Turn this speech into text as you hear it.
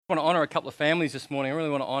I want to honour a couple of families this morning. I really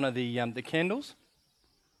want to honour the Kendalls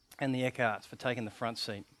and the Eckharts for taking the front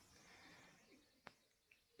seat.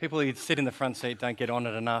 People who sit in the front seat don't get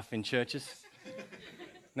honoured enough in churches. And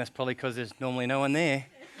that's probably because there's normally no one there.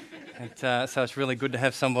 And, so it's really good to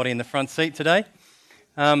have somebody in the front seat today.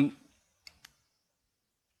 I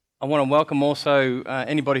want to welcome also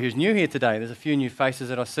anybody who's new here today. There's a few new faces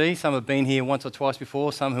that I see. Some have been here once or twice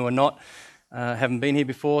before, some who are not. Haven't been here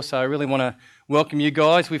before, so I really want to welcome you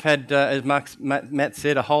guys. We've had, as Matt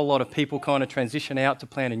said, a whole lot of people kind of transition out to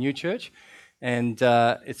plant a new church, and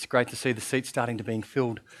it's great to see the seats starting to being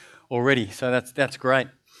filled already, so that's great.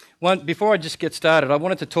 Before I just get started, I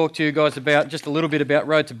wanted to talk to you guys about just a little bit about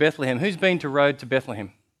Road to Bethlehem. Who's been to Road to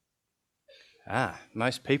Bethlehem?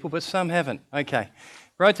 Most people, but some haven't. Okay.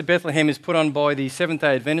 Road to Bethlehem is put on by the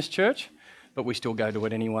Seventh-day Adventist Church, but we still go to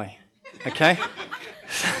it anyway. Okay?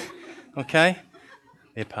 Okay,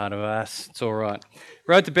 they're part of us. It's all right.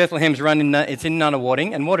 Road to Bethlehem's run it's in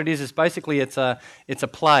Nunawading, and what it is basically it's a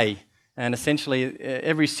play, and essentially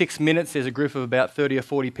every 6 minutes there's a group of about 30 or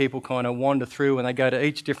 40 people kind of wander through, and they go to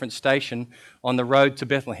each different station on the road to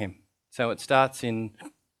Bethlehem. So it starts in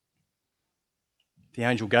the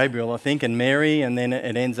angel Gabriel, I think, and Mary, and then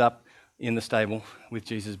it ends up in the stable with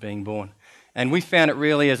Jesus being born. And we found it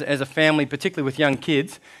really, as a family, particularly with young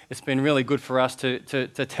kids, it's been really good for us to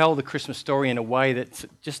tell the Christmas story in a way that's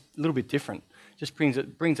just a little bit different. Just brings it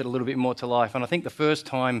a little bit more to life. And I think the first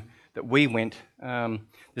time that we went,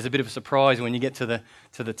 there's a bit of a surprise when you get to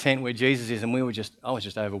the tent where Jesus is, and I was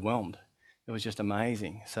just overwhelmed. It was just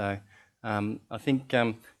amazing. So I think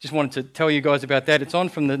just wanted to tell you guys about that. It's on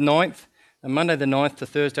from the 9th, Monday the 9th to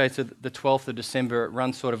Thursday to the 12th of December. It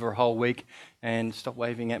runs sort of a whole week. And stop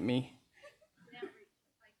waving at me.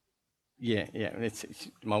 Yeah, it's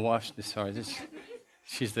my wife. Sorry,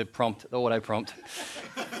 she's the auto prompt.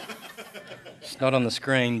 She's not on the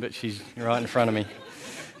screen, but she's right in front of me.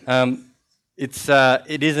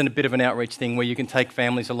 It is a bit of an outreach thing where you can take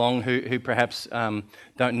families along who perhaps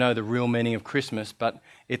don't know the real meaning of Christmas, but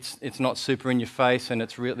it's not super in your face, and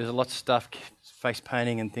it's real. There's a lot of stuff, face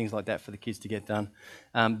painting and things like that for the kids to get done.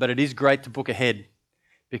 But it is great to book ahead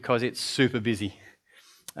because it's super busy.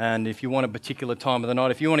 And if you want a particular time of the night,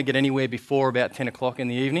 if you want to get anywhere before about 10 o'clock in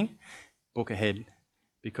the evening, book ahead.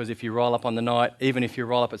 Because if you roll up on the night, even if you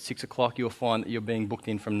roll up at 6 o'clock, you'll find that you're being booked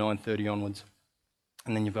in from 9:30 onwards.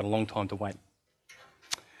 And then you've got a long time to wait.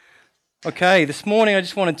 Okay, this morning I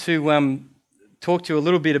just wanted to talk to you a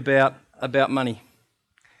little bit about money.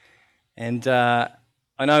 And I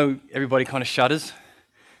know everybody kind of shudders,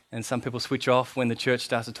 and some people switch off when the church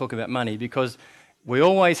starts to talk about money, because we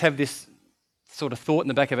always have this sort of thought in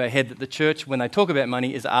the back of our head that the church, when they talk about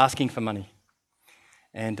money, is asking for money.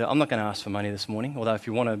 And I'm not going to ask for money this morning, although if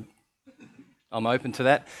you want to, I'm open to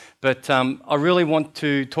that. But I really want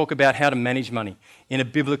to talk about how to manage money in a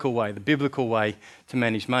biblical way, the biblical way to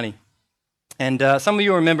manage money. And some of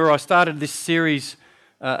you remember I started this series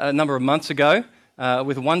a number of months ago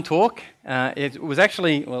with one talk. It was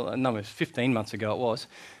actually, well, no, it was 15 months ago it was.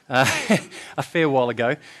 A fair while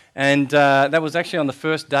ago, and that was actually on the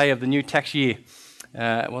first day of the new tax year.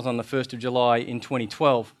 It was on the 1st of July in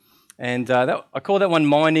 2012, and I call that one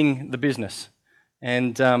Minding the Business.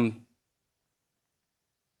 And I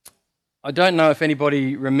don't know if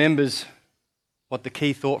anybody remembers what the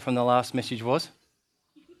key thought from the last message was.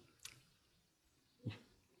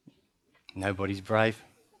 Nobody's brave.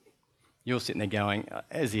 You're sitting there going,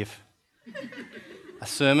 as if. A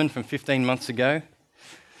sermon from 15 months ago.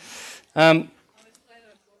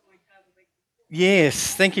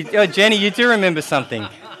 Yes, thank you. Oh, Jenny, you do remember something.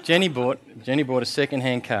 Jenny bought a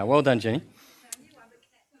second-hand car. Well done, Jenny.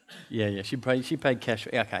 Yeah, she paid cash.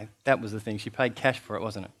 Okay, that was the thing. She paid cash for it,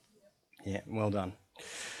 wasn't it? Yeah, well done.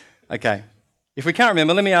 Okay, if we can't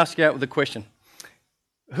remember, let me ask you out with a question.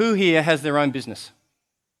 Who here has their own business?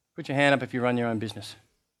 Put your hand up if you run your own business.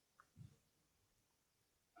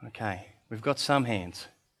 Okay, we've got some hands,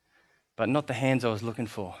 but not the hands I was looking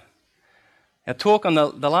for. Our talk on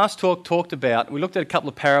the last talk talked about, we looked at a couple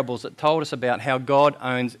of parables that told us about how God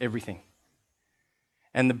owns everything.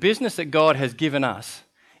 And the business that God has given us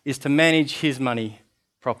is to manage his money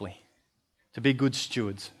properly, to be good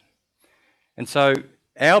stewards. And so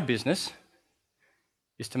our business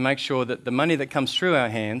is to make sure that the money that comes through our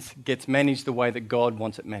hands gets managed the way that God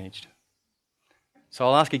wants it managed. So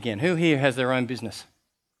I'll ask again, who here has their own business?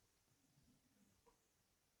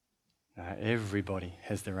 Everybody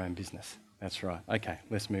has their own business. That's right. Okay,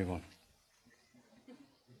 let's move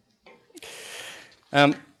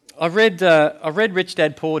on. I've read Rich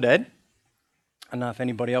Dad, Poor Dad. I don't know if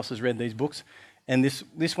anybody else has read these books. And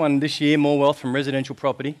this one this year, More Wealth from Residential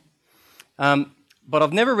Property. but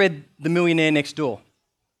I've never read The Millionaire Next Door.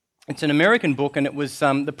 It's an American book, and it was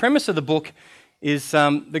the premise of the book is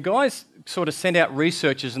the guys sort of sent out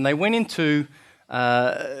researchers, and they went into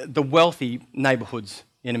the wealthy neighbourhoods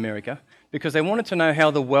in America because they wanted to know how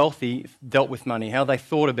the wealthy dealt with money, how they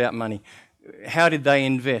thought about money, how did they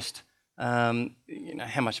invest, how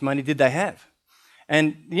much money did they have.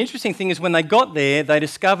 And the interesting thing is when they got there, they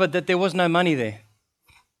discovered that there was no money there.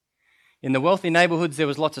 In the wealthy neighbourhoods, there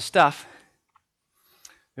was lots of stuff.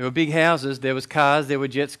 There were big houses, there was cars, there were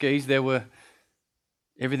jet skis, there were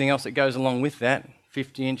everything else that goes along with that,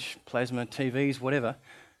 50-inch plasma TVs, whatever.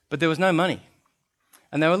 But there was no money.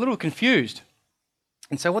 And they were a little confused.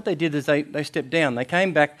 And so what they did is they stepped down. They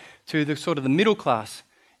came back to the sort of the middle class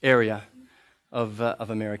area of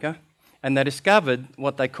America, and they discovered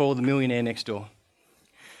what they call the millionaire next door.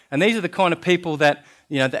 And these are the kind of people that,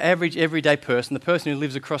 the average everyday person, the person who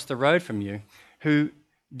lives across the road from you, who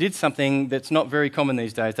did something that's not very common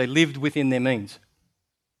these days. They lived within their means.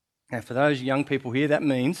 Now, for those young people here, that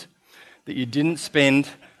means that you didn't spend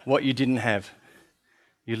what you didn't have.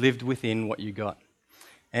 You lived within what you got.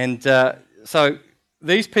 And so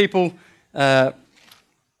these people,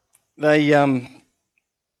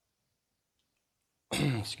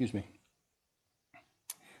 excuse me.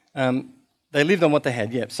 They lived on what they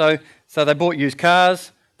had, yeah. So they bought used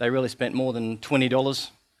cars. They really spent more than $20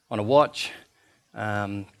 on a watch.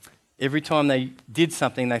 Every time they did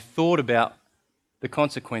something, they thought about the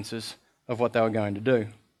consequences of what they were going to do.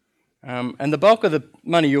 And the bulk of the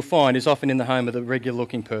money you'll find is often in the home of the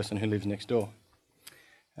regular-looking person who lives next door.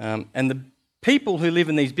 And the people who live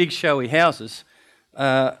in these big showy houses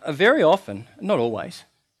are very often, not always,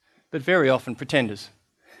 but very often pretenders.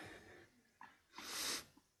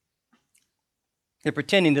 They're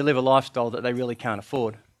pretending to live a lifestyle that they really can't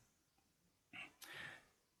afford.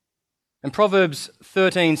 And Proverbs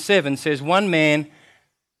 13:7 says, "One man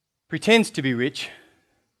pretends to be rich,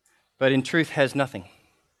 but in truth has nothing."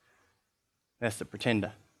 That's the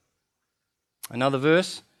pretender. Another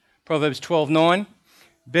verse, Proverbs 12:9,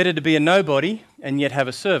 "Better to be a nobody and yet have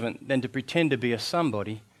a servant than to pretend to be a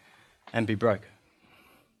somebody and be broke."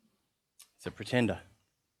 It's a pretender.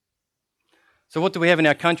 So what do we have in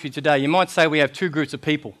our country today? You might say we have two groups of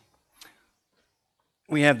people.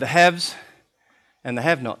 We have the haves and the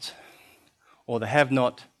have-nots, or the have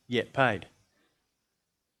not yet paid.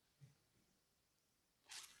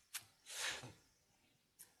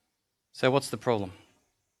 So what's the problem?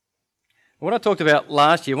 What I talked about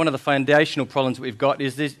last year, one of the foundational problems we've got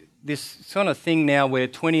is this sort of thing now where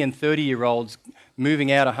 20 and 30-year-olds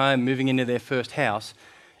moving out of home, moving into their first house,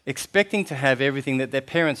 expecting to have everything that their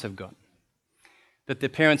parents have got, that their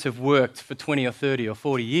parents have worked for 20 or 30 or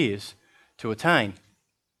 40 years to attain.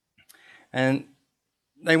 And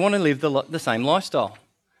they want to live the same lifestyle.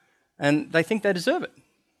 And they think they deserve it.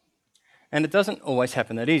 And it doesn't always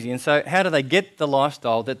happen that easy. And so how do they get the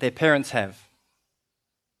lifestyle that their parents have?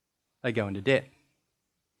 They go into debt.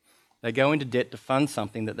 They go into debt to fund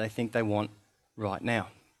something that they think they want right now.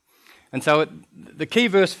 And so the key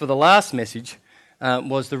verse for the last message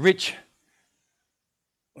was the rich,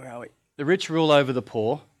 where are we? The rich rule over the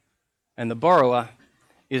poor, and the borrower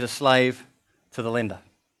is a slave to the lender.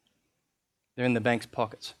 They're in the bank's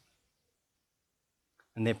pockets,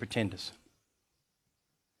 and they're pretenders.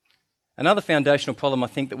 Another foundational problem I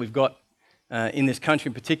think that we've got in this country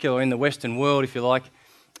in particular, in the Western world, if you like,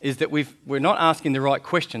 is that we're not asking the right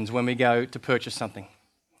questions when we go to purchase something.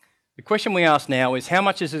 The question we ask now is, how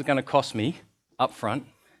much is it going to cost me up front,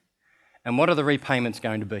 and what are the repayments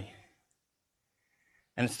going to be?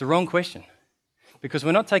 And it's the wrong question, because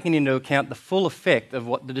we're not taking into account the full effect of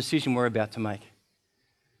what the decision we're about to make.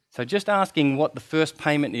 So just asking what the first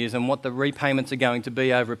payment is and what the repayments are going to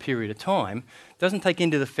be over a period of time doesn't take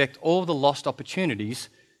into effect all the lost opportunities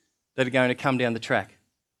that are going to come down the track.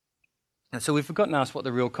 And so we've forgotten to ask what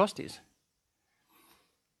the real cost is.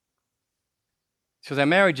 Because our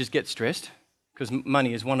marriages get stressed, because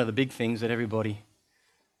money is one of the big things that everybody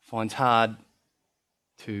finds hard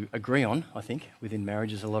to agree on, I think, within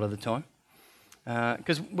marriages a lot of the time.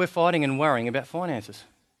 Because we're fighting and worrying about finances.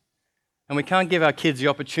 And we can't give our kids the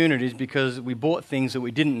opportunities because we bought things that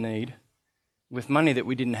we didn't need with money that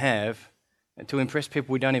we didn't have to impress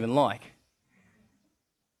people we don't even like.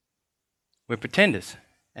 We're pretenders,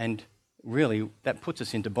 and really that puts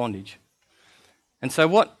us into bondage. And so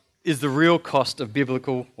what is the real cost of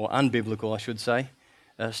biblical, or unbiblical I should say,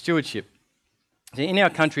 stewardship? See, in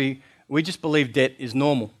our country, we just believe debt is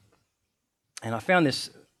normal. And I found this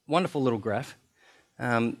wonderful little graph.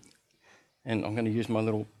 And I'm going to use my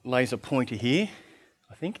little laser pointer here,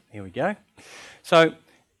 I think. Here we go. So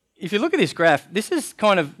if you look at this graph, this is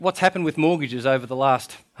kind of what's happened with mortgages over the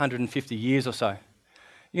last 150 years or so.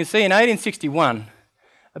 You can see in 1861,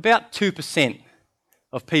 about 2%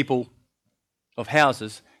 of people, of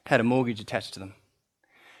houses, had a mortgage attached to them.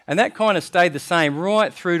 And that kind of stayed the same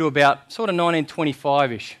right through to about sort of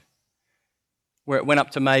 1925-ish, where it went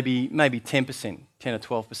up to maybe 10%, 10 or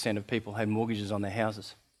 12% of people had mortgages on their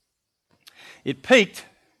houses. It peaked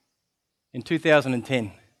in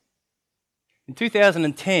 2010. In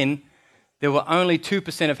 2010, there were only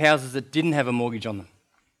 2% of houses that didn't have a mortgage on them.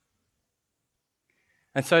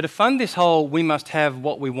 And so to fund this whole we must have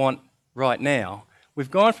what we want right now,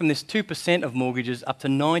 we've gone from this 2% of mortgages up to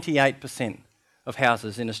 98% of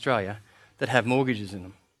houses in Australia that have mortgages in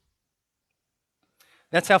them.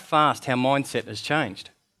 That's how fast our mindset has changed.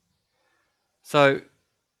 So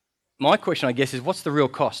my question, I guess, is what's the real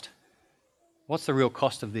cost? What's the real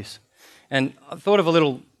cost of this? And I thought of a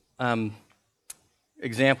little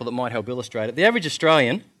example that might help illustrate it. The average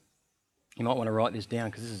Australian, you might want to write this down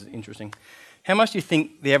because this is interesting. How much do you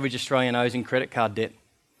think the average Australian owes in credit card debt?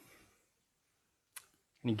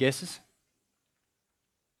 Any guesses?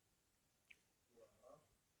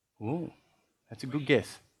 Ooh, that's a good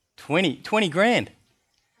guess. 20 grand.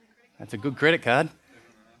 That's a good credit card.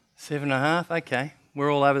 7.5, okay. We're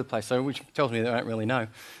all over the place, so which tells me they don't really know. I'm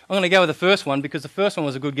going to go with the first one because the first one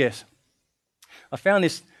was a good guess. I found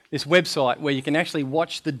this website where you can actually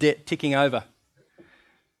watch the debt ticking over.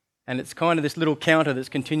 And it's kind of this little counter that's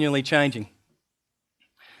continually changing.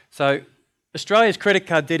 So Australia's credit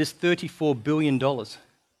card debt is $34 billion. $34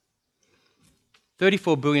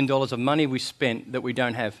 billion of money we spent that we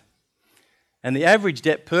don't have. And the average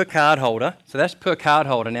debt per card holder, so that's per card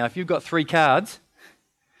holder. Now, if you've got 3 cards,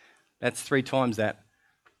 that's 3 times that.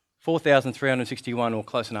 4,361 or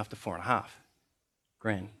close enough to 4.5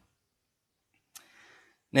 grand.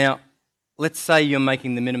 Now, let's say you're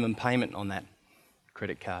making the minimum payment on that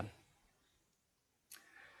credit card.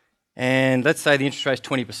 And let's say the interest rate is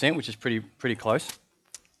 20%, which is pretty close.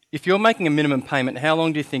 If you're making a minimum payment, how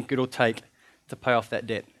long do you think it'll take to pay off that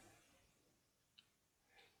debt?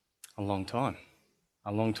 A long time.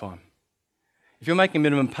 A long time. If you're making a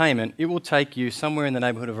minimum payment, it will take you somewhere in the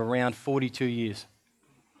neighbourhood of around 42 years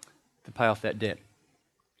to pay off that debt.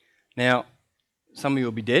 Now, some of you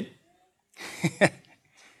will be dead.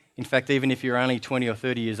 In fact, even if you're only 20 or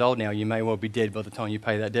 30 years old now, you may well be dead by the time you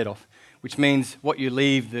pay that debt off, which means what you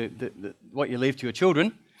leave what you leave to your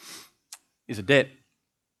children is a debt.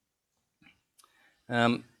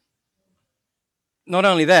 Not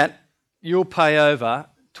only that, you'll pay over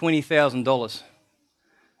 $20,000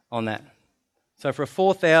 on that. So for a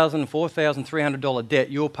 $4,000, $4,300 debt,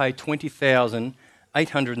 you'll pay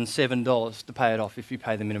 $20,807 to pay it off if you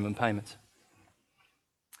pay the minimum payments.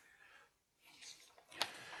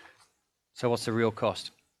 So what's the real cost?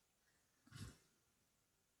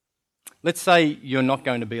 Let's say you're not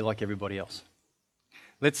going to be like everybody else.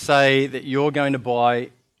 Let's say that you're going to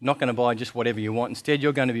not going to buy just whatever you want. Instead,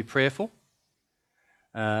 you're going to be prayerful.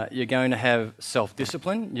 You're going to have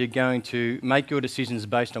self-discipline. You're going to make your decisions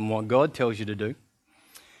based on what God tells you to do.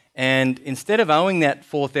 And instead of owing that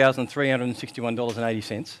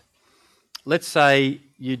 $4,361.80, let's say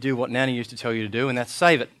you do what Nana used to tell you to do, and that's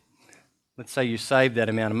save it. Let's say you save that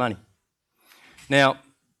amount of money. Now,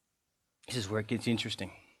 this is where it gets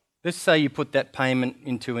interesting. Let's say you put that payment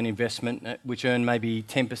into an investment which earned maybe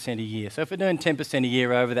 10% a year. So if it earned 10% a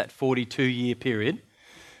year over that 42-year period,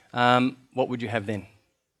 what would you have then?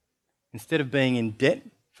 Instead of being in debt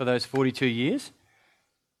for those 42 years,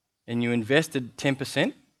 and you invested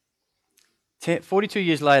 10%, 42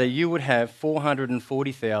 years later, you would have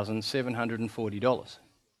 $440,740.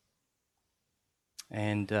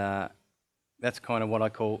 And that's kind of what I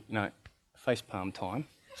call, facepalm time.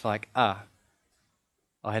 It's like, I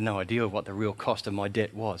had no idea what the real cost of my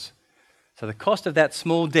debt was. So the cost of that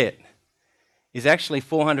small debt is actually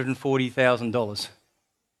 $440,000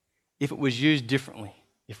 if it was used differently,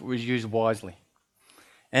 if it was used wisely.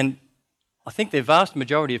 And I think the vast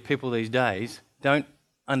majority of people these days don't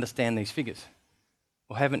understand these figures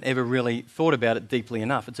or haven't ever really thought about it deeply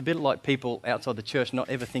enough. It's a bit like people outside the church not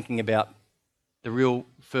ever thinking about the real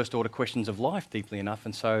first-order questions of life deeply enough,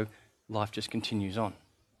 and so life just continues on.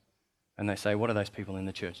 And they say, what are those people in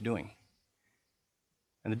the church doing?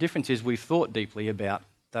 And the difference is we've thought deeply about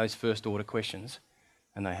those first-order questions,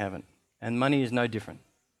 and they haven't. And money is no different.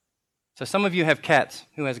 So some of you have cats.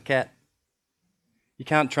 Who has a cat? You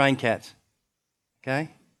can't train cats, okay?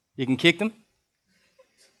 You can kick them.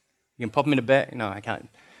 You can pop them in a bag. No, I can't.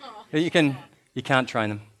 You can't train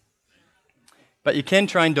them. But you can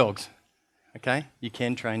train dogs, okay? You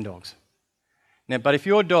can train dogs. Now, but if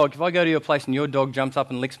I go to your place and your dog jumps up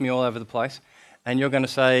and licks me all over the place, and you're going to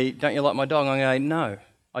say, don't you like my dog? I'm going to say, no,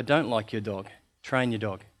 I don't like your dog. Train your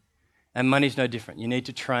dog. And money's no different. You need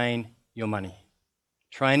to train your money.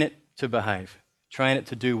 Train it to behave. Train it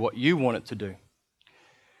to do what you want it to do.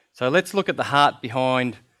 So let's look at the heart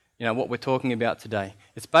behind, what we're talking about today.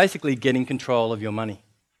 It's basically getting control of your money.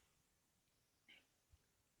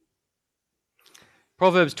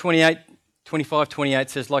 Proverbs 25:28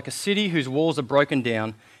 says, like a city whose walls are broken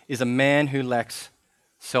down is a man who lacks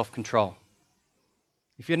self-control.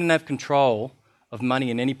 If you don't have control of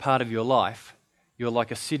money in any part of your life, you're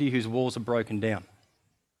like a city whose walls are broken down.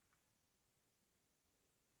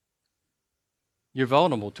 You're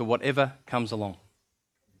vulnerable to whatever comes along,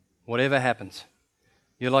 whatever happens.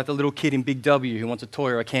 You're like the little kid in Big W who wants a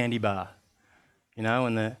toy or a candy bar, and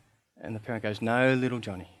the parent goes, no, little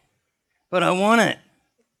Johnny, but I want it.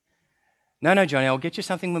 No, Johnny, I'll get you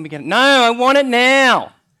something when we get it. No, I want it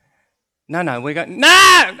now. No, we go,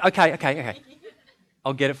 no! Okay.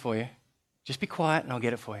 I'll get it for you. Just be quiet and I'll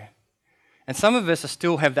get it for you. And some of us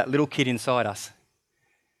still have that little kid inside us.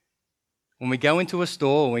 When we go into a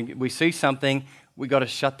store, when we see something, we've got to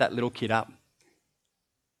shut that little kid up.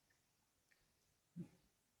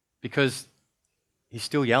 Because he's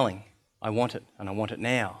still yelling, I want it and I want it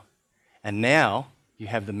now. And now you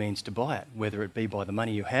have the means to buy it, whether it be by the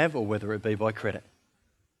money you have or whether it be by credit.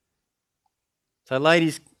 So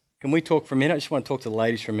ladies, can we talk for a minute? I just want to talk to the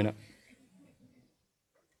ladies for a minute.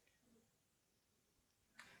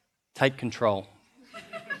 Take control.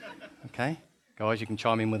 Okay? Guys, you can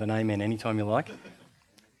chime in with an amen anytime you like.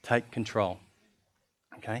 Take control.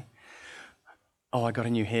 Okay? Oh, I got a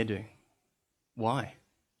new hairdo. Why?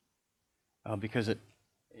 Oh, because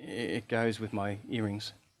it goes with my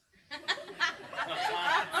earrings.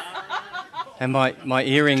 And my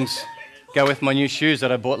earrings go with my new shoes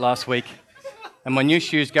that I bought last week. And my new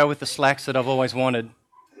shoes go with the slacks that I've always wanted.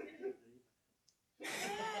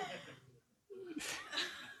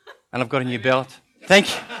 And I've got a new belt. Thank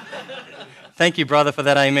you. Thank you, brother, for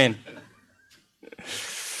that amen.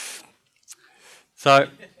 So,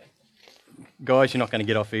 guys, you're not going to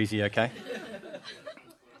get off easy, okay?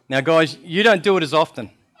 Now, guys, you don't do it as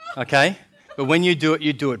often, okay? But when you do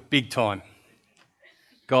it big time.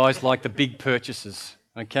 Guys like the big purchases,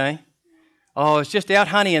 okay? Oh, it's just out,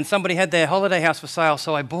 honey, and somebody had their holiday house for sale,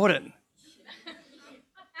 so I bought it.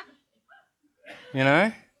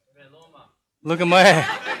 Look at my...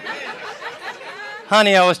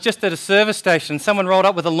 Honey, I was just at a service station. Someone rolled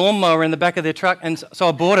up with a lawnmower in the back of their truck, and so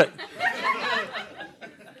I bought it.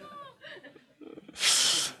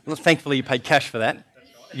 Well, thankfully, you paid cash for that.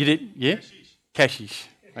 You did? Yeah? Cashish.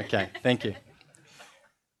 Okay, thank you.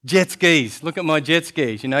 Jet skis. Look at my jet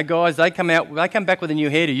skis. Guys, they come back with a new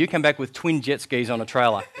hairdo. You come back with twin jet skis on a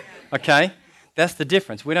trailer. Okay? That's the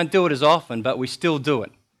difference. We don't do it as often, but we still do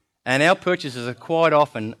it. And our purchases are quite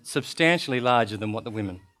often substantially larger than what the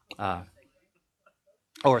women are.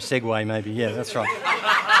 Or a Segway, maybe. Yeah, that's right.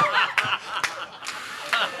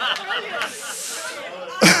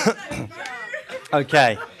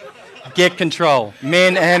 Okay. Get control.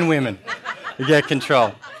 Men and women. Get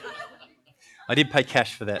control. I did pay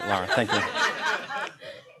cash for that, Laura. Thank you.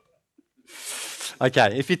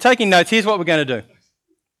 Okay, if you're taking notes, here's what we're going to do.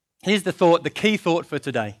 Here's the key thought for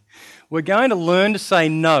today. We're going to learn to say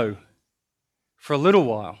no for a little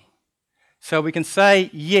while so we can say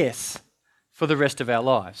yes for the rest of our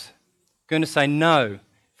lives. We're going to say no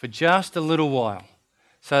for just a little while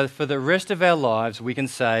so for the rest of our lives we can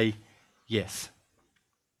say yes.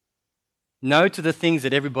 No to the things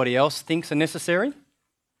that everybody else thinks are necessary,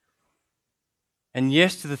 and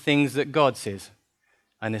yes to the things that God says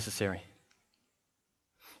are necessary.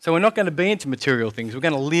 So we're not going to be into material things. We're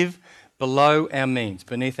going to live below our means,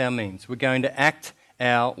 beneath our means. We're going to act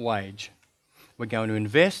our wage. We're going to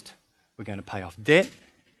invest. We're going to pay off debt.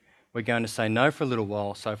 We're going to say no for a little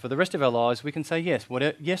while. So for the rest of our lives, we can say yes.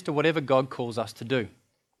 Yes to whatever God calls us to do.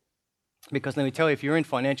 Because let me tell you, if you're in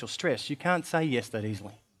financial stress, you can't say yes that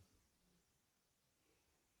easily.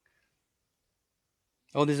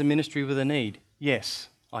 Oh, there's a ministry with a need. Yes,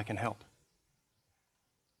 I can help.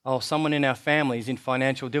 Oh, someone in our family is in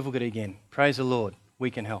financial difficulty again. Praise the Lord,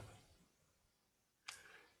 we can help.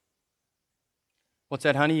 What's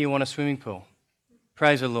that, honey? You want a swimming pool?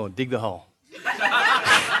 Praise the Lord, dig the hole.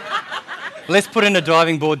 Let's put in a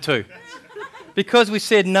diving board too. Because we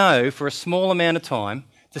said no for a small amount of time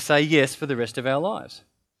to say yes for the rest of our lives.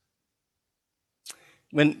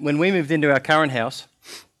 When we moved into our current house,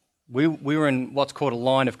 we were in what's called a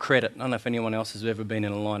line of credit. I don't know if anyone else has ever been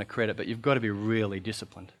in a line of credit, but you've got to be really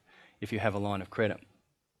disciplined if you have a line of credit.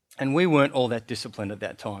 And we weren't all that disciplined at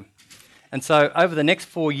that time. And so over the next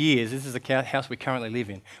 4 years, this is the house we currently live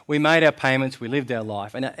in, we made our payments, we lived our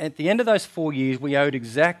life. And at the end of those 4 years, we owed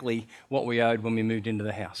exactly what we owed when we moved into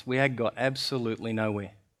the house. We had got absolutely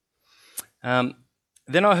nowhere.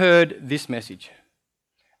 Then I heard this message.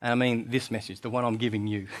 I mean this message, the one I'm giving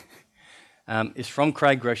you, is from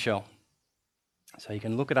Craig Groeschel. So you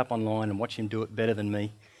can look it up online and watch him do it better than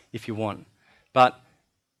me if you want. But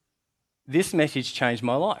this message changed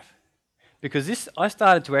my life because I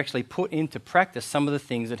started to actually put into practice some of the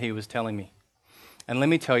things that he was telling me. And let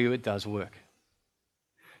me tell you, it does work.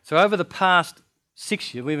 So over the past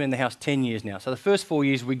 6 years, we've been in the house 10 years now. So the first 4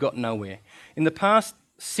 years, we got nowhere. In the past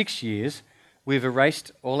 6 years, we've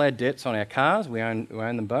erased all our debts on our cars. We own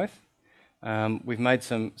them both. We've made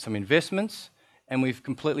some investments, and we've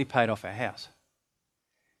completely paid off our house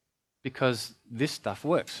because this stuff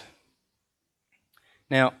works.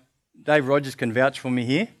 Now, Dave Rogers can vouch for me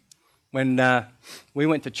here. When we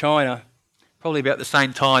went to China, probably about the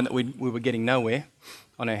same time that we were getting nowhere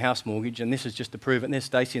on our house mortgage, and this is just to prove it. And there's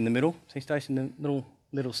Stacey in the middle. See Stacey in the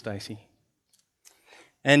little Stacey.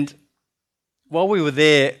 And while we were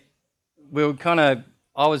there, we were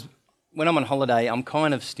when I'm on holiday, I'm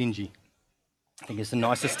kind of stingy. I think it's the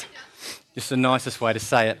nicest way to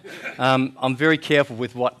say it. I'm very careful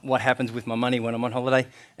with what happens with my money when I'm on holiday.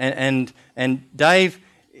 And Dave,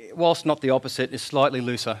 whilst not the opposite, is slightly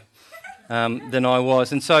looser than I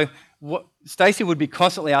was. And so Stacey would be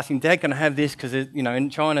constantly asking, Dad, can I have this? Because in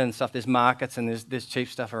China and stuff, there's markets and there's cheap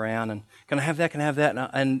stuff around. And can I have that? Can I have that?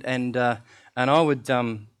 And I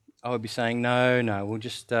would be saying, no, we'll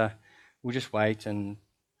just wait. And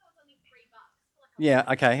yeah,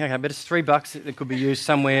 okay, but it's $3 that could be used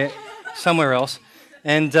somewhere else.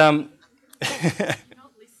 And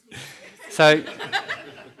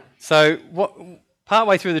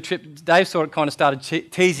partway through the trip, Dave sort of kind of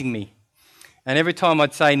started teasing me. And every time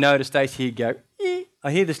I'd say no to Stacey, he'd go, eh.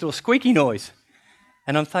 I hear this little squeaky noise.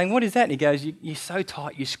 And I'm saying, what is that? And he goes, you're so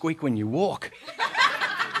tight, you squeak when you walk.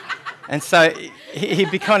 And so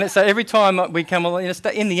he'd be so every time we come along,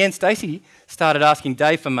 in the end, Stacey started asking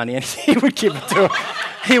Dave for money, and he would give it to her.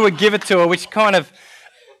 He would give it to her, which kind of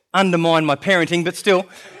undermined my parenting, but still,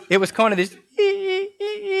 it was kind of this.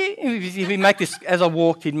 He'd make this as I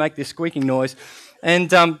walked. He'd make this squeaking noise, and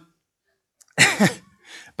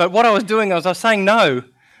but what I was doing, I was saying no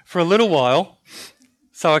for a little while,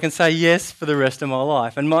 so I can say yes for the rest of my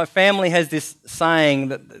life. And my family has this saying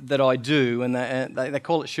that I do, and they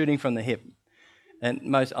call it shooting from the hip.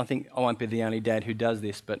 And I think I won't be the only dad who does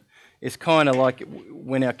this, but it's kind of like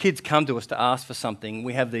when our kids come to us to ask for something,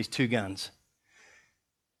 we have these 2 guns.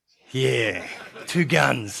 Yeah, 2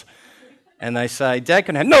 guns. And they say, Dad,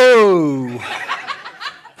 can I have... No!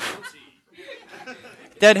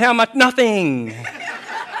 Dad, how much? Nothing!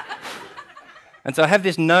 And so I have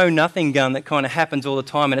this no-nothing gun that kind of happens all the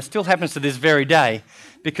time, and it still happens to this very day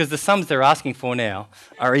because the sums they're asking for now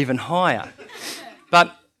are even higher.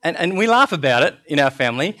 But and we laugh about it in our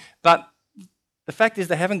family, but the fact is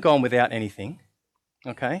they haven't gone without anything,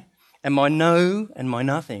 okay? And my no and my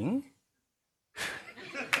nothing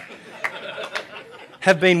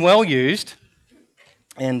have been well used,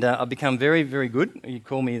 and I've become very, very good. You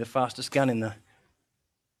call me the fastest gun in the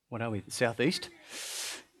southeast.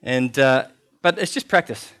 And but it's just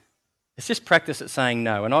practice. It's just practice at saying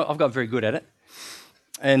no, and I've got very good at it.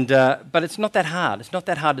 And but it's not that hard. It's not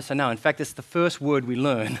that hard to say no. In fact, it's the first word we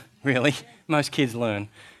learn, really. Most kids learn.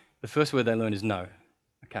 The first word they learn is no.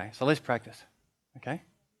 Okay, so let's practice. Okay?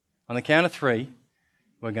 On the count of 3,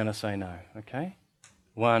 we're going to say no. Okay?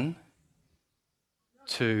 1,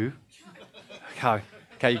 2.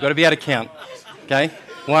 Okay, you've got to be able to count. Okay?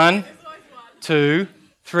 1, 2,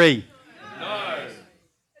 3.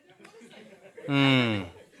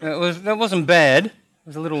 That wasn't bad. It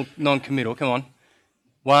was a little non-committal. Come on.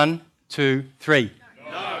 1, 2, 3.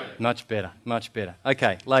 No. Much better, much better.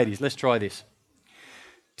 Okay, ladies, let's try this.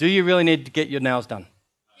 Do you really need to get your nails done?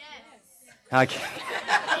 Yes. Okay.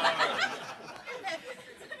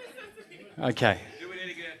 Okay. Do we need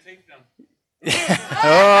to get our teeth done?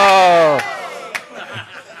 Oh.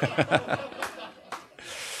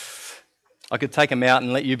 I could take them out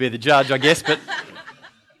and let you be the judge, I guess, but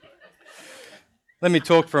let me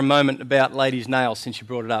talk for a moment about ladies' nails since you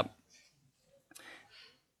brought it up.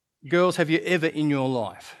 Girls, have you ever in your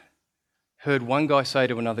life heard one guy say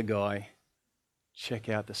to another guy, check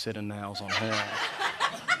out the set of nails on her?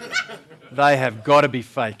 They have got to be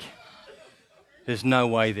fake. There's no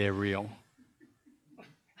way they're real.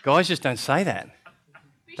 Guys just don't say that.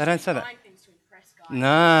 They don't say that.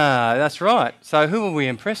 No, that's right. So who are we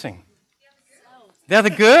impressing? The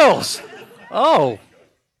other girls. Oh.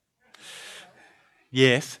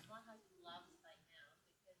 Yes.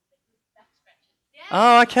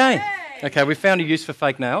 Oh, okay. Okay, we found a use for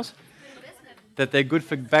fake nails. That they're good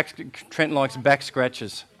for back. Trent likes back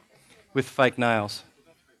scratches with fake nails.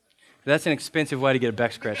 That's an expensive way to get a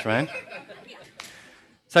back scratch, man.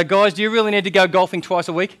 So, guys, do you really need to go golfing twice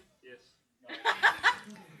a week? Yes.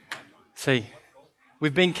 See,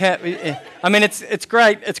 we've been. I mean, it's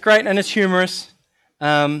great. It's great and it's humorous,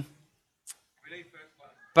 but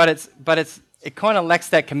it kind of lacks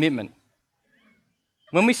that commitment.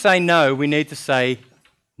 When we say no, we need to say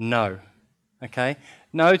no. Okay,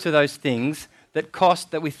 no to those things that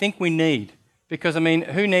cost that we think we need. Because I mean,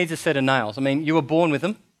 who needs a set of nails? I mean, you were born with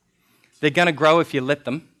them. They're going to grow if you let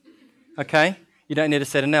them. Okay. You don't need a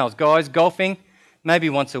set of nails. Guys, golfing, maybe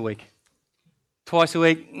once a week. Twice a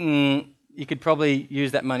week, you could probably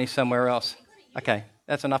use that money somewhere else. Okay,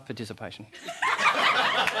 that's enough participation.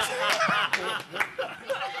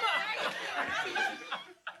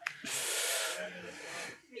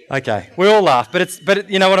 Okay, we all laugh, but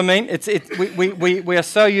you know what I mean? We are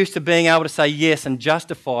so used to being able to say yes and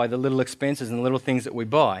justify the little expenses and the little things that we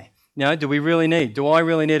buy. You know, do I really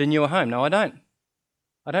need a newer home? No, I don't.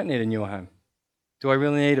 I don't need a newer home. Do I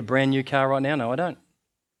really need a brand new car right now? No, I don't.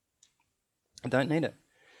 I don't need it.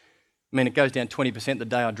 I mean, it goes down 20% the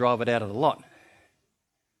day I drive it out of the lot.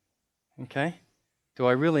 Okay? Do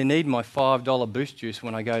I really need my $5 Boost juice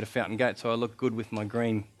when I go to Fountain Gate so I look good with my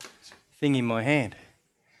green thing in my hand?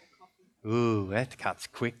 Ooh, that cuts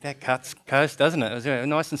quick. That cuts close, doesn't it? It was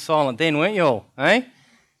nice and silent then, weren't you all? Eh?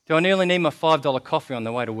 Do I nearly need my $5 coffee on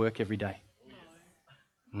the way to work every day?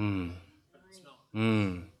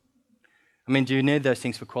 I mean, do you need those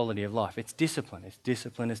things for quality of life? It's discipline. It's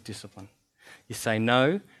discipline. It's discipline. You say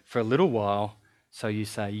no for a little while, so you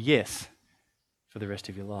say yes for the rest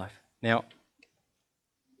of your life. Now,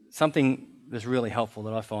 something that's really helpful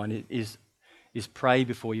that I find is pray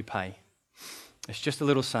before you pay. It's just a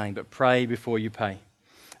little saying, but pray before you pay.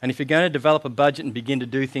 And if you're going to develop a budget and begin to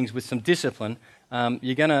do things with some discipline,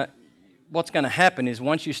 what's going to happen is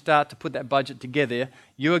once you start to put that budget together,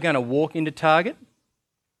 you are going to walk into Target,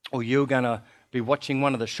 or you're going to be watching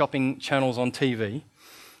one of the shopping channels on TV,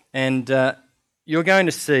 and you're going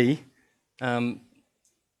to see, I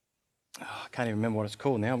can't even remember what it's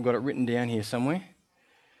called now, I've got it written down here somewhere,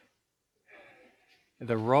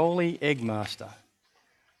 the Rolly Eggmaster.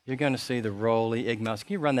 You're going to see the Rolly Eggmaster.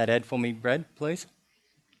 Can you run that ad for me, Brad, please?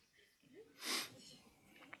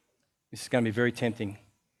 This is going to be very tempting.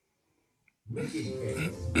 Making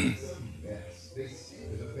eggs is a mess. They sit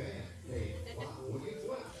in a pan. They flop when you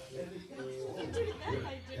flip. And they got all good.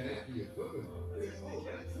 And after you cook them, there's all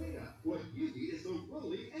that cleanup. What you need is the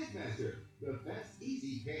Rolly Eggmaster. The fast,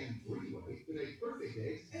 easy pan 3-way to make perfect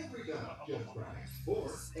eggs every time. Just crack, pour,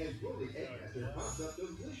 and Rolly Eggmaster pops up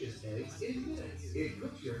delicious eggs in minutes. It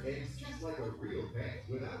cooks your eggs just like a real pan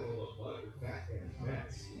without all the butter, fat, and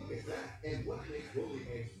mess. Look at that. And what makes Rolly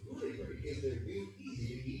eggs really great is their new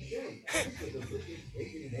easy-to-eat shape. It's a delicious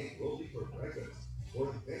bacon and egg rolly for breakfast, or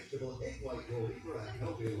a vegetable egg white rolly for a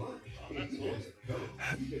healthy lunch. If you want it cold,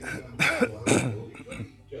 you can make a mouth-watering rolly cookie.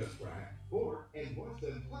 Just crack, pour, and watch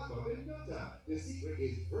them pop up in no time. The secret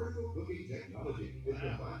is vertical cooking technology that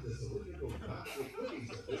combines a cylindrical top with cooking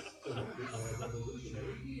surface surrounded by a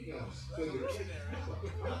revolutionary heating element, so your eggs pop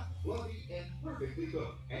up hot, fluffy, and perfectly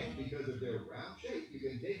cooked. And because of their round shape, you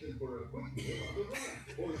can take them for a quick meal on the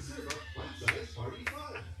run, or serve up bite-sized party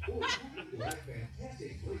fun, or you can add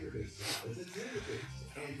fantastic flavor to salads and sandwiches.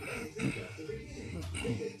 And eggs are just the beginning.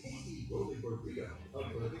 Make a tasty rolly burrito, a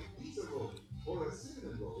perfect pizza rolly, or a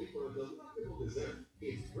cinnamon rolly for a delectable dessert.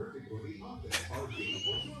 It's perfect for the office, RV,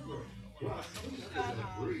 or dorm. Plus, cleanup is a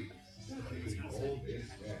breeze. Stop making all this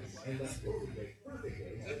mess and let Rolly make perfect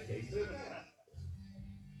eggs that taste their best.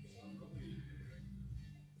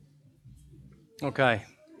 Okay,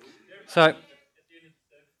 so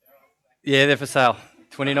yeah, they're for sale.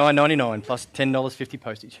 $29.99 plus $10.50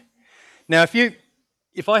 postage. Now,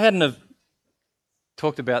 if I hadn't have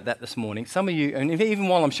talked about that this morning, some of you, and even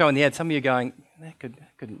while I'm showing the ad, some of you are going,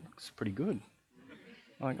 that looks pretty good.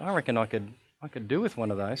 Like, I reckon I could do with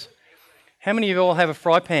one of those. How many of you all have a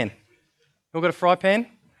fry pan? You all got a fry pan?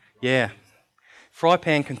 Yeah. Fry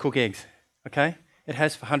pan can cook eggs, okay? It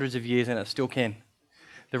has for hundreds of years and it still can.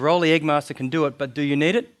 The Rolly Eggmaster can do it, but do you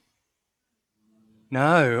need it?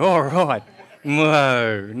 No, all right.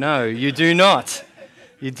 No, you do not.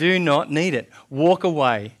 You do not need it. Walk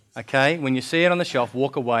away, okay? When you see it on the shelf,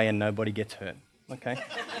 walk away and nobody gets hurt, okay?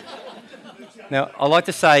 Now, I like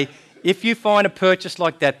to say, if you find a purchase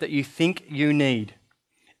like that you think you need,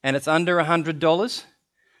 and it's under $100,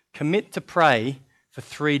 commit to pray for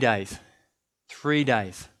 3 days. 3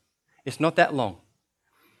 days. It's not that long.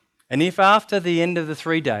 And if after the end of the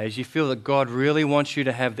 3 days you feel that God really wants you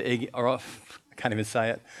to have the egg, or I can't even say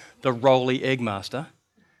it, the Rolly Egg Master,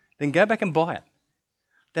 then go back and buy it.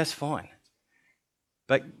 That's fine.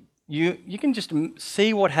 But you can just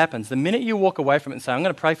see what happens. The minute you walk away from it and say, I'm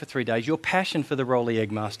going to pray for 3 days, your passion for the Rolly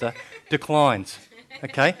Egg Master declines.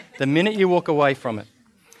 Okay? The minute you walk away from it.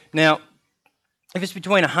 Now, if it's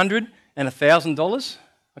between $100 and $1,000,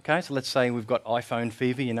 okay, so let's say we've got iPhone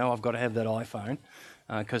fever, I've got to have that iPhone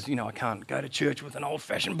because, I can't go to church with an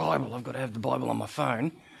old-fashioned Bible. I've got to have the Bible on my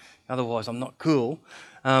phone. Otherwise, I'm not cool.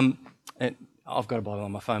 And I've got a Bible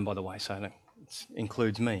on my phone, by the way, so it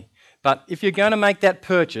includes me. But if you're going to make that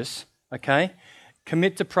purchase, okay,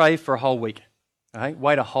 commit to pray for a whole week. Okay?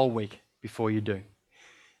 Wait a whole week before you do.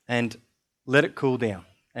 And let it cool down.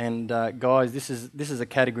 And guys, this is a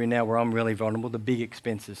category now where I'm really vulnerable, the big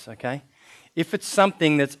expenses, okay? If it's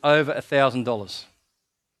something that's over $1,000,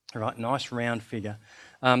 all right, nice round figure,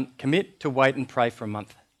 commit to wait and pray for a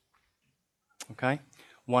month, okay?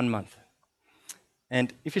 1 month.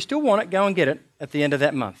 And if you still want it, go and get it at the end of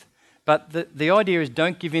that month. But the idea is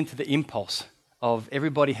don't give in to the impulse of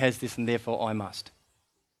everybody has this and therefore I must.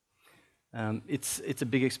 It's a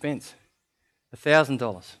big expense.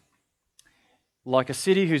 $1,000. Like a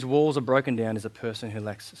city whose walls are broken down is a person who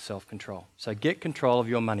lacks self-control. So get control of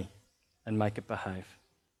your money and make it behave.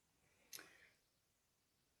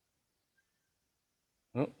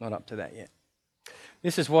 Oh, not up to that yet.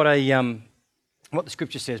 This is what the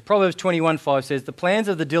scripture says. Proverbs 21:5 says, "The plans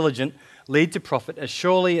of the diligent lead to profit as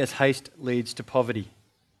surely as haste leads to poverty."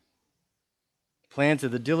 Plans of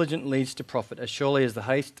the diligent leads to profit as surely as the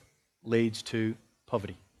haste leads to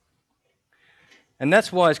poverty. And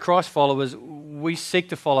that's why as Christ followers, we seek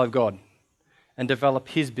to follow God and develop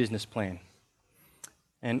his business plan.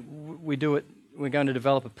 And we do it, we're going to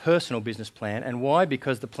develop a personal business plan. And why?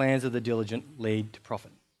 Because the plans of the diligent lead to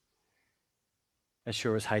profit, as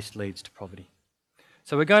sure as haste leads to poverty.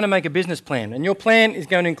 So we're going to make a business plan. And your plan is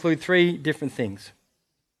going to include 3 different things.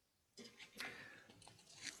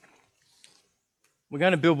 We're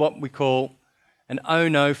going to build what we call an Oh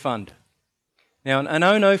No fund. Now, an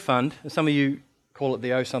Oh No fund, some of you call it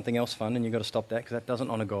the Oh Something Else fund, and you've got to stop that because that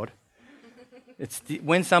doesn't honour God. It's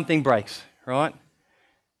when something breaks, right?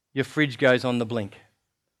 Your fridge goes on the blink,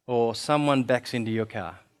 or someone backs into your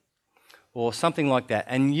car, or something like that,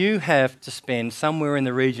 and you have to spend somewhere in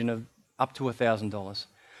the region of up to $1,000.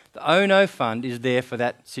 The Oh No fund is there for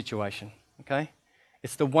that situation, okay?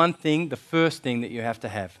 It's the one thing, the first thing that you have to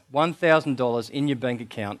have. $1,000 in your bank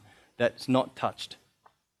account that's not touched.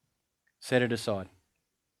 Set it aside.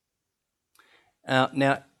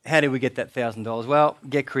 Now, how do we get that $1,000? Well,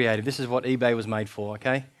 get creative. This is what eBay was made for,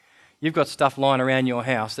 okay? You've got stuff lying around your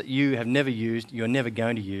house that you have never used, you're never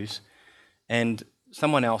going to use, and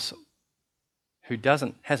someone else who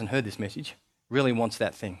hasn't heard this message really wants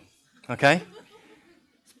that thing, okay?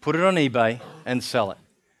 Put it on eBay and sell it.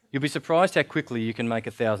 You'll be surprised how quickly you can make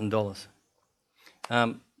 $1,000.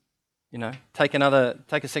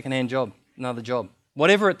 Take a second-hand job, another job.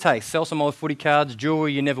 Whatever it takes, sell some old footy cards,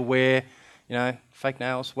 jewellery you never wear, fake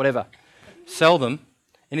nails, whatever. Sell them,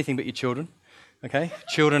 anything but your children, okay?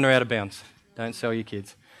 Children are out of bounds. Don't sell your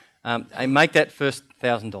kids. And make that first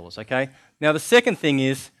 $1,000, okay? Now, the second thing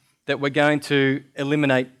is that we're going to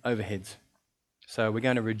eliminate overheads. So we're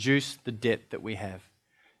going to reduce the debt that we have.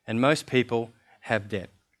 And most people have debt.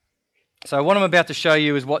 So what I'm about to show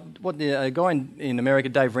you is what the guy in America,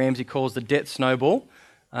 Dave Ramsey, calls the debt snowball.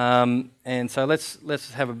 And so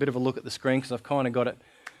let's have a bit of a look at the screen because I've kind of got it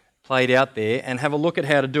played out there and have a look at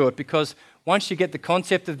how to do it, because once you get the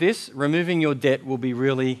concept of this, removing your debt will be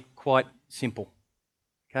really quite simple.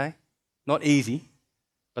 Okay? Not easy,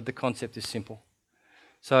 but the concept is simple.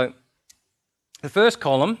 So the first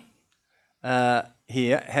column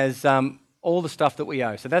here has all the stuff that we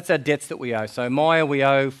owe. So that's our debts that we owe. So Maya, we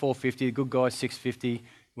owe $450, the good guys $650.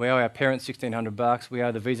 We owe our parents $1,600. We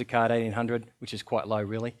owe the Visa card $1,800, which is quite low,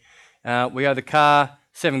 really. We owe the car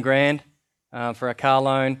 $7,000 for our car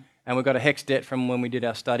loan, and we've got a HEX debt from when we did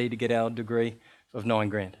our study to get our degree of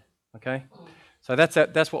 $9,000. Okay, so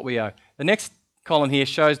that's what we owe. The next column here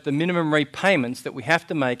shows the minimum repayments that we have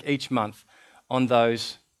to make each month on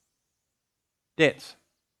those debts.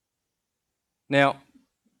 Now,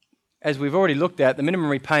 as we've already looked at, the minimum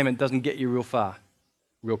repayment doesn't get you real far,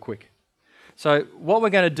 real quick. So what we're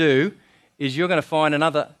going to do is you're going to find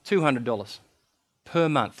another $200 per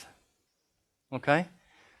month. Okay?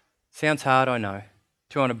 Sounds hard, I know.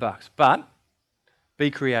 $200, but be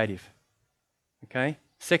creative. Okay?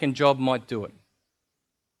 Second job might do it.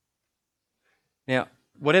 Now,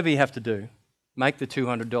 whatever you have to do, make the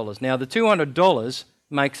 $200. Now, the $200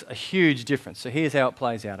 makes a huge difference. So here's how it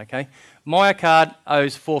plays out, okay? Myer card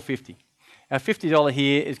owes $4.50. Our $50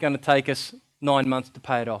 here is going to take us 9 months to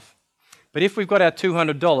pay it off. But if we've got our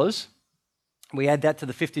 $200, we add that to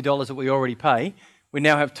the $50 that we already pay, we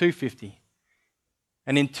now have $250.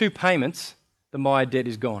 And in 2 payments, the Myer debt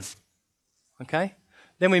is gone. Okay?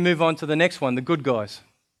 Then we move on to the next one, the Good Guys,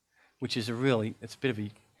 which is it's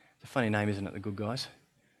a funny name, isn't it, the Good Guys?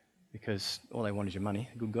 Because all they want is your money,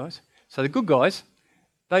 the Good Guys. So the Good Guys,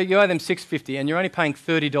 you owe them $6.50 and you're only paying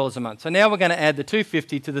 $30 a month. So now we're going to add the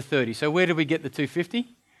 $250 to the $30. So where did we get the $250?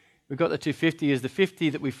 We've got the $250 as the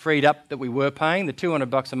 $50 that we freed up that we were paying, the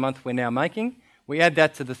 $200 a month we're now making. We add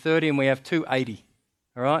that to the $30 and we have $280.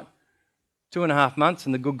 All right? 2.5 months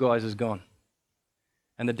and the Good Guys is gone.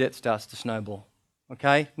 And the debt starts to snowball.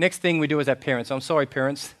 Okay? Next thing we do as our parents. I'm sorry,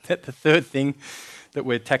 parents, that the third thing that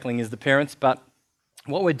we're tackling is the parents, but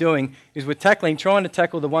what we're doing is we're trying to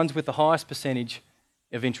tackle the ones with the highest percentage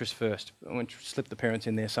of interest first. I'm going to slip the parents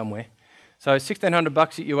in there somewhere. So $1,600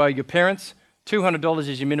 that you owe your parents, $200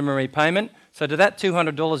 is your minimum repayment. So to that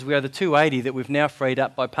 $200 we owe the $280 that we've now freed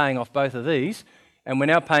up by paying off both of these, and we're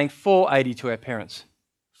now paying $480 to our parents.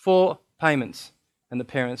 4 payments, and the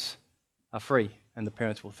parents are free, and the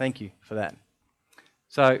parents will thank you for that.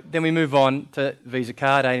 So then we move on to Visa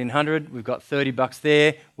card, $1,800. We've got $30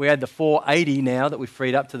 there. We add the $480 now that we've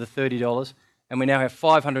freed up to the $30, and we now have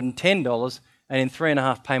 $510, and in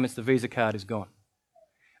 3.5 payments the Visa card is gone.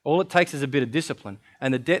 All it takes is a bit of discipline,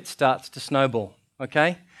 and the debt starts to snowball,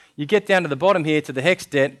 okay? You get down to the bottom here to the HEX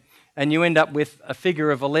debt, and you end up with a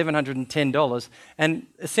figure of $1,110. And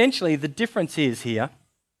essentially the difference is here,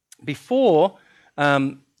 before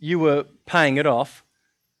you were paying it off,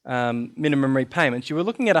 minimum repayments, you were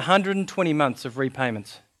looking at 120 months of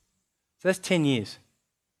repayments. So that's 10 years.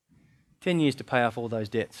 10 years to pay off all those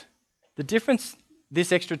debts. The difference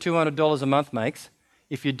this extra $200 a month makes,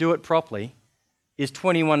 if you do it properly, is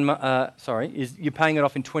you're paying it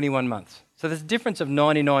off in 21 months. So there's a difference of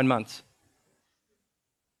 99 months.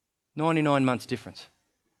 99 months difference.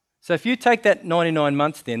 So if you take that 99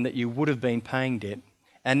 months then that you would have been paying debt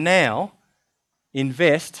and now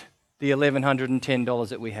invest the $1,110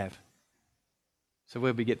 that we have. So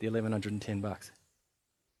where do we get the $1,110?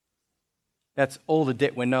 That's all the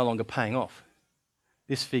debt we're no longer paying off.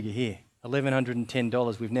 This figure here,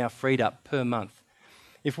 $1,110 we've now freed up per month.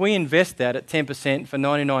 If we invest that at 10% for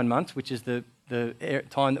 99 months, which is the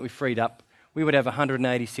time that we freed up, we would have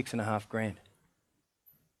 $186,500.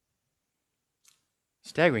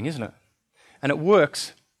 Staggering, isn't it? And it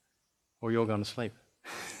works, or you're going to sleep.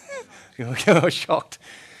 You're shocked.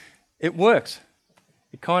 It works.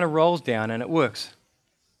 It kind of rolls down and it works.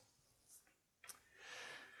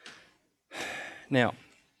 Now,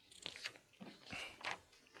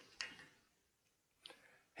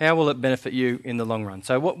 how will it benefit you in the long run?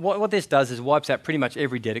 So what this does is wipes out pretty much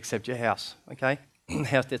every debt except your house, okay?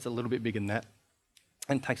 House debt's a little bit bigger than that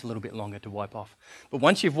and takes a little bit longer to wipe off. But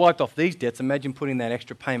once you've wiped off these debts, imagine putting that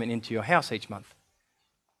extra payment into your house each month.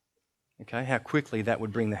 Okay, how quickly that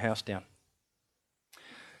would bring the house down.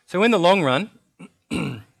 So in the long run,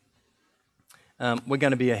 we're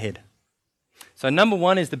going to be ahead. So number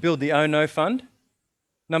 1 is to build the Oh No fund.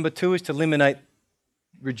 Number 2 is to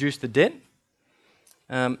reduce the debt.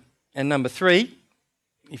 And number 3,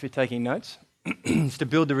 if you're taking notes, is to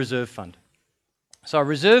build the reserve fund. So a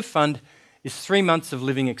reserve fund is 3 months of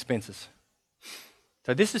living expenses.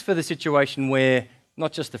 So this is for the situation where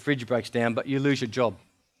not just the fridge breaks down, but you lose your job,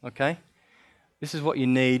 okay? This is what you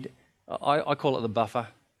need. I call it the buffer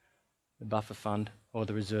fund or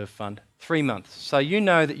the reserve fund. 3 months. So you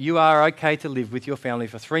know that you are okay to live with your family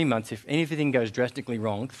for 3 months. If anything goes drastically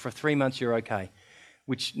wrong, for 3 months you're okay,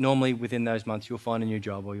 which normally within those months you'll find a new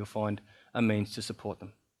job or you'll find a means to support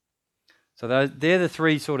them. So they're the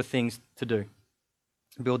 3 sort of things to do.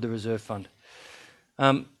 Build the reserve fund.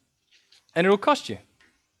 And it'll cost you.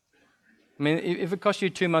 I mean, if it costs you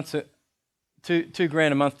 2 months,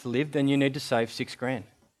 $2,000 a month to live, then you need to save $6,000.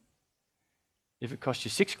 If it costs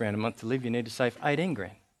you $6,000 a month to live, you need to save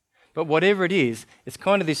 $18,000. But whatever it is, it's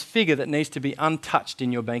kind of this figure that needs to be untouched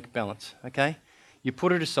in your bank balance, okay? You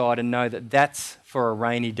put it aside and know that that's for a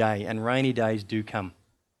rainy day, and rainy days do come.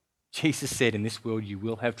 Jesus said, in this world you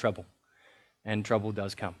will have trouble, and trouble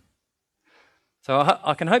does come. So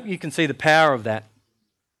I can hope you can see the power of that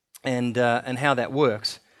and how that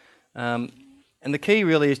works. And the key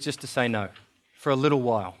really is just to say no for a little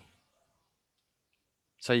while,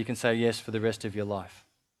 so you can say yes for the rest of your life.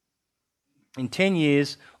 In 10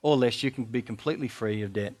 years or less, you can be completely free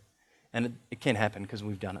of debt, and it can happen because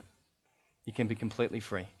we've done it. You can be completely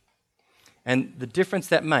free. And the difference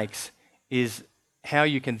that makes is how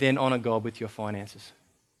you can then honour God with your finances.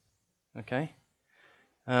 Okay?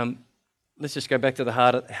 Let's just go back to the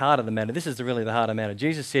heart of the matter. This is really the heart of the matter.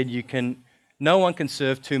 Jesus said no one can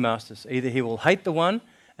serve two masters. Either he will hate the one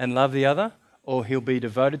and love the other, or he'll be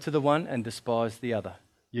devoted to the one and despise the other.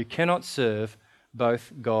 You cannot serve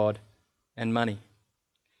both God and money.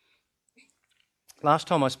 Last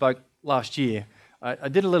time I spoke, last year, I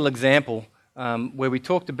did a little example where we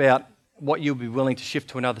talked about what you'll be willing to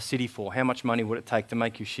shift to another city for. How much money would it take to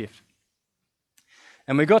make you shift?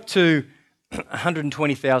 And we got to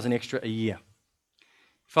 120,000 extra a year.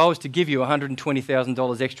 If I was to give you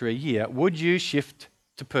 $120,000 extra a year, would you shift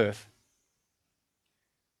to Perth?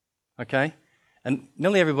 Okay? And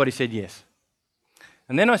nearly everybody said yes.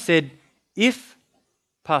 And then I said, if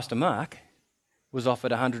Pastor Mark was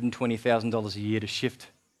offered $120,000 a year to shift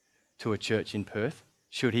to a church in Perth,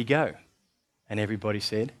 should he go? And everybody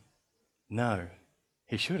said, no,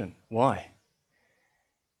 he shouldn't. Why?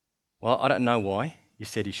 Well, I don't know why you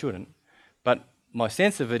said he shouldn't, but my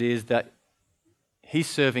sense of it is that he's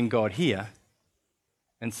serving God here,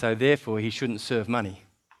 and so therefore he shouldn't serve money.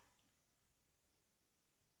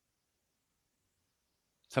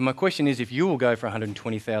 So my question is, if you will go for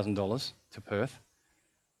 $120,000 to Perth,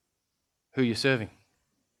 who are you serving?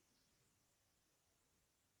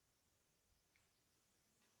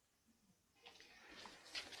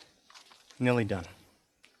 Nearly done.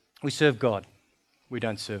 We serve God. We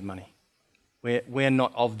don't serve money. We're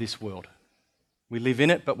not of this world. We live in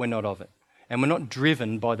it, but we're not of it. And we're not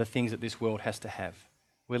driven by the things that this world has to have.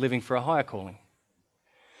 We're living for a higher calling.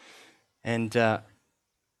 And the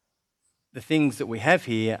things that we have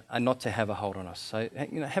here are not to have a hold on us. So,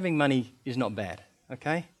 having money is not bad,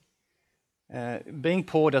 okay? Being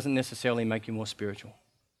poor doesn't necessarily make you more spiritual,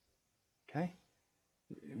 okay?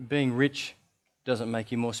 Being rich doesn't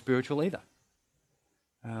make you more spiritual either.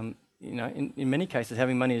 In many cases,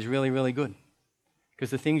 having money is really, really good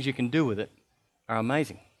because the things you can do with it are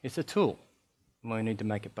amazing. It's a tool, and we need to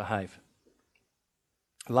make it behave.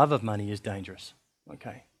 Love of money is dangerous,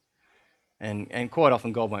 okay? And quite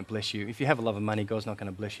often God won't bless you. If you have a love of money, God's not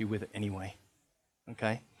going to bless you with it anyway,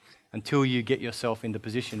 okay? Until you get yourself in the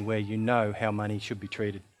position where you know how money should be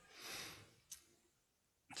treated.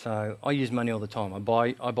 So I use money all the time.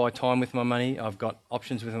 I buy time with my money. I've got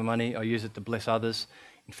options with my money. I use it to bless others.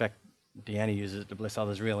 In fact, Deanna uses it to bless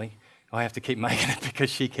others, really. I have to keep making it because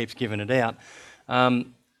she keeps giving it out.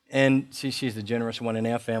 And she's the generous one in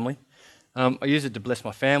our family. I use it to bless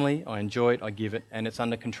my family. I enjoy it. I give it. And it's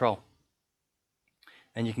under control.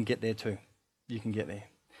 And you can get there too. You can get there.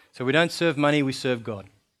 So we don't serve money, we serve God.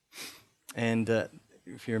 And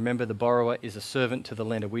if you remember, the borrower is a servant to the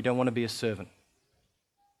lender. We don't want to be a servant.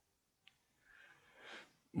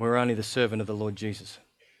 We're only the servant of the Lord Jesus.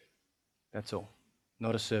 That's all.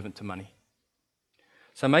 Not a servant to money.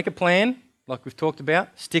 So make a plan, like we've talked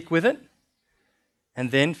about, stick with it,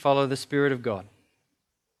 and then follow the Spirit of God.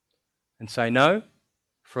 And say no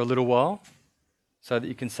for a little while so that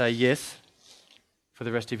you can say yes for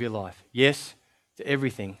the rest of your life. Yes to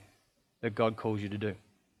everything that God calls you to do.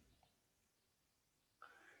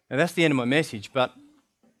 Now that's the end of my message, but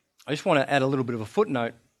I just want to add a little bit of a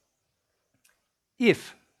footnote.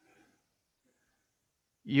 If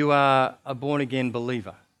you are a born-again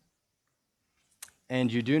believer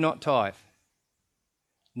and you do not tithe,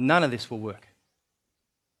 none of this will work.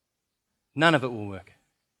 None of it will work.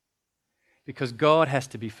 Because God has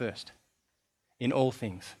to be first in all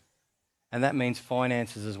things. And that means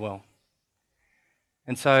finances as well.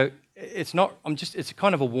 And so it's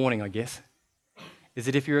kind of a warning, I guess, is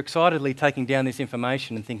that if you're excitedly taking down this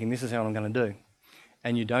information and thinking this is how I'm going to do,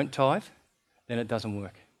 and you don't tithe, then it doesn't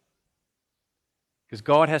work. Because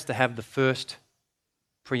God has to have the first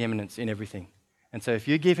preeminence in everything. And so if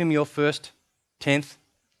you give him your first 10th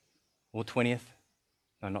or 20th,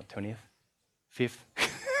 no, not 20th, 5th,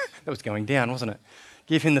 that was going down, wasn't it?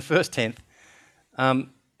 Give him the first 10th,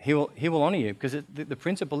 he will honour you, because the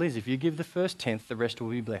principle is if you give the first 10th, the rest will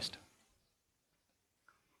be blessed.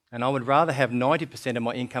 And I would rather have 90% of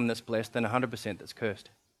my income that's blessed than 100% that's cursed.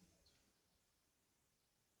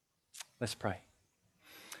 Let's pray.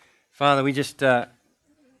 Father, we just want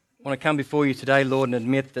to come before you today, Lord, and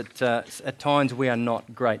admit that at times we are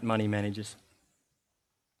not great money managers.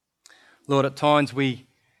 Lord, at times we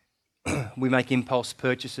make impulse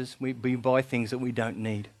purchases. We buy things that we don't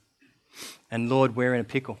need. And Lord, we're in a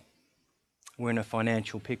pickle. We're in a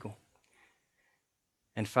financial pickle.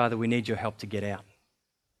 And Father, we need your help to get out.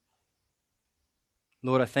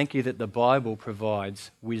 Lord, I thank you that the Bible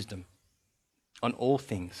provides wisdom on all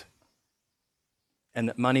things. And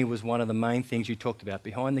that money was one of the main things you talked about.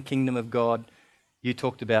 Behind the kingdom of God, you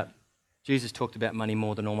talked about Jesus talked about money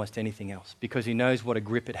more than almost anything else because he knows what a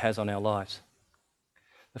grip it has on our lives.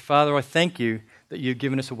 Father, I thank you that you've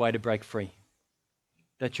given us a way to break free,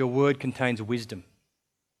 that your word contains wisdom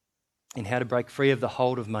in how to break free of the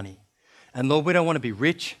hold of money. And Lord, we don't want to be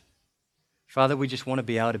rich. Father, we just want to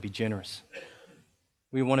be able to be generous.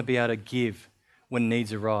 We want to be able to give when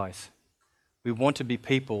needs arise. We want to be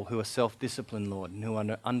people who are self-disciplined, Lord, and who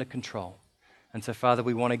are under control. And so, Father,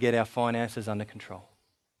 we want to get our finances under control.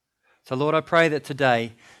 So, Lord, I pray that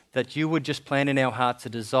today that you would just plant in our hearts a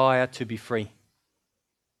desire to be free.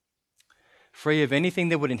 Free of anything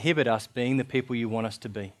that would inhibit us being the people you want us to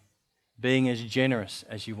be, being as generous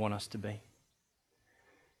as you want us to be.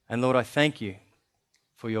 And Lord, I thank you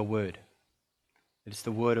for your word. It's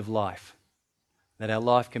the word of life, that our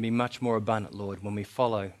life can be much more abundant, Lord, when we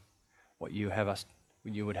follow what you would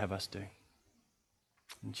have us do.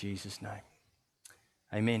 In Jesus' name.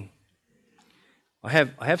 Amen. I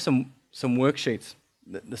have some worksheets.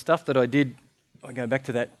 The stuff that I did, I go back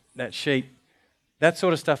to that sheet, that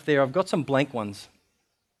sort of stuff there. I've got some blank ones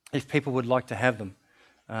if people would like to have them.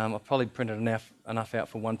 I've probably printed enough out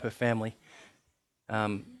for one per family.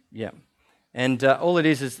 Yeah. And all it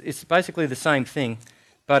is it's basically the same thing,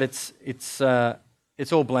 but it's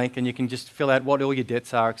all blank, and you can just fill out what all your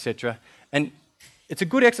debts are, etc. And it's a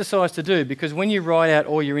good exercise to do because when you write out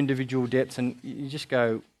all your individual debts and you just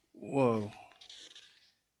go, whoa,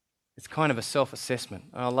 it's kind of a self-assessment.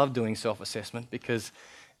 I love doing self-assessment because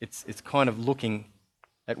it's kind of looking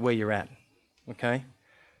at where you're at, okay?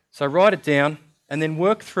 So write it down and then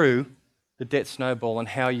work through the debt snowball and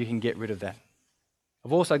how you can get rid of that.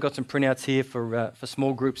 I've also got some printouts here for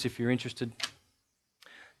small groups if you're interested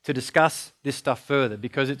to discuss this stuff further,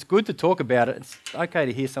 because it's good to talk about it. It's okay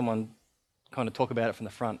to hear someone kind of talk about it from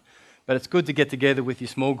the front, but it's good to get together with your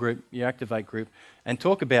small group, your Activate group, and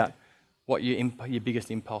talk about what your biggest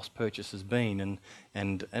impulse purchase has been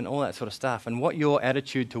and all that sort of stuff, and what your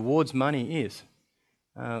attitude towards money is.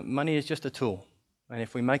 Money is just a tool, and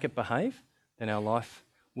if we make it behave, then our life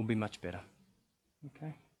will be much better.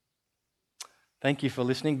 Okay. Thank you for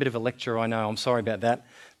listening. Bit of a lecture, I know. I'm sorry about that.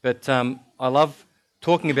 But I love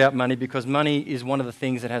talking about money because money is one of the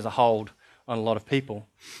things that has a hold on a lot of people.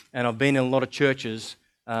 And I've been in a lot of churches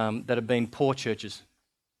that have been poor churches.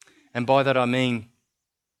 And by that I mean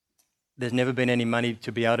there's never been any money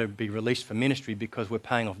to be able to be released for ministry because we're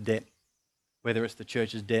paying off debt, whether it's the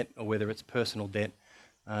church's debt or whether it's personal debt.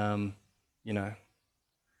 You know,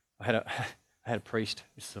 I had a priest,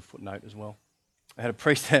 this is a footnote as well. I had a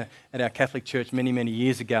priest at our Catholic church many, many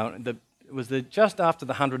years ago. It was just after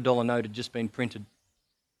the $100 note had just been printed.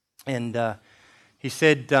 And he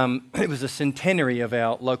said it was a centenary of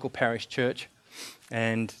our local parish church.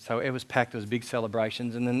 And so it was packed, there was big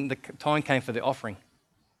celebrations. And then the time came for the offering.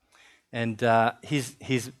 And he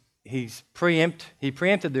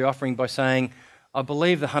preempted the offering by saying, I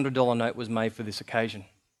believe the $100 note was made for this occasion.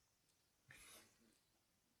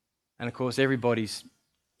 And of course, everybody's,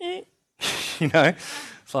 you know,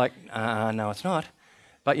 it's like, no, it's not.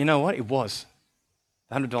 But you know what? It was.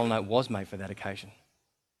 The $100 note was made for that occasion.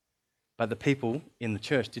 But the people in the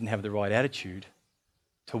church didn't have the right attitude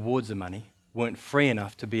towards the money, weren't free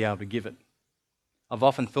enough to be able to give it. I've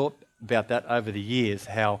often thought about that over the years,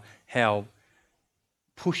 how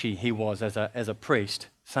pushy he was as a priest,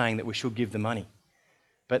 saying that we should give the money.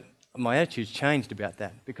 But my attitude's changed about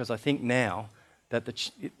that, because I think now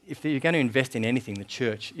that if you're going to invest in anything, the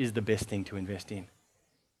church is the best thing to invest in,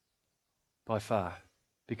 by far,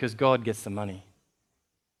 because God gets the money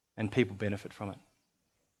and people benefit from it.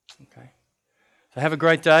 Okay. So have a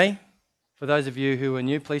great day. For those of you who are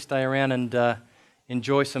new, please stay around and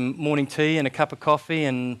enjoy some morning tea and a cup of coffee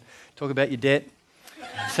and talk about your debt.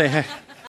 See